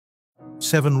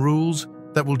7 rules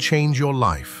that will change your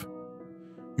life.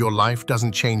 Your life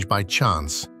doesn't change by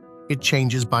chance, it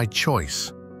changes by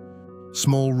choice.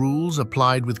 Small rules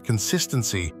applied with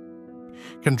consistency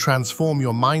can transform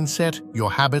your mindset,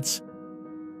 your habits,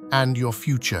 and your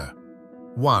future.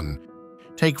 1.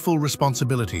 Take full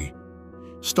responsibility.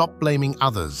 Stop blaming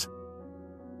others.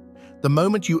 The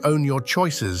moment you own your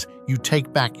choices, you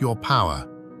take back your power.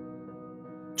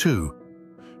 2.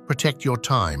 Protect your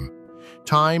time.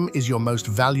 Time is your most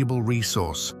valuable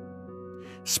resource.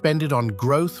 Spend it on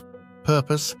growth,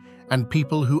 purpose, and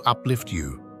people who uplift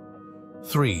you.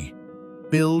 3.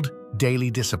 Build daily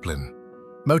discipline.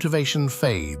 Motivation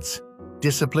fades.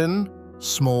 Discipline,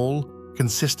 small,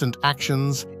 consistent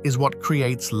actions, is what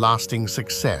creates lasting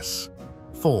success.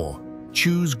 4.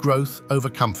 Choose growth over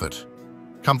comfort.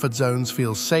 Comfort zones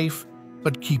feel safe,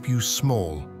 but keep you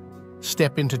small.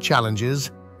 Step into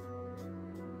challenges.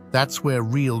 That's where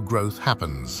real growth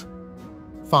happens.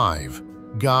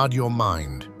 5. Guard your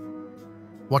mind.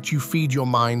 What you feed your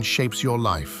mind shapes your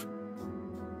life.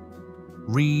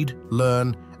 Read,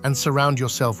 learn, and surround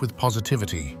yourself with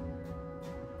positivity.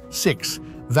 6.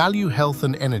 Value health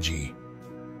and energy.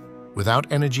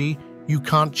 Without energy, you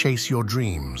can't chase your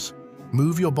dreams.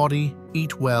 Move your body,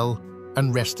 eat well,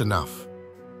 and rest enough.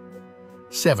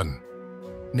 7.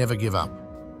 Never give up.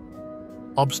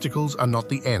 Obstacles are not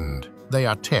the end, they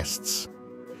are tests.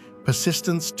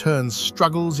 Persistence turns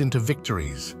struggles into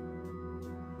victories.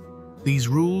 These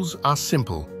rules are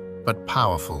simple, but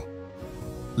powerful.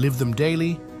 Live them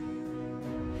daily,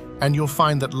 and you'll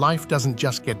find that life doesn't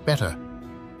just get better,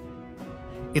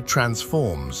 it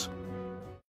transforms.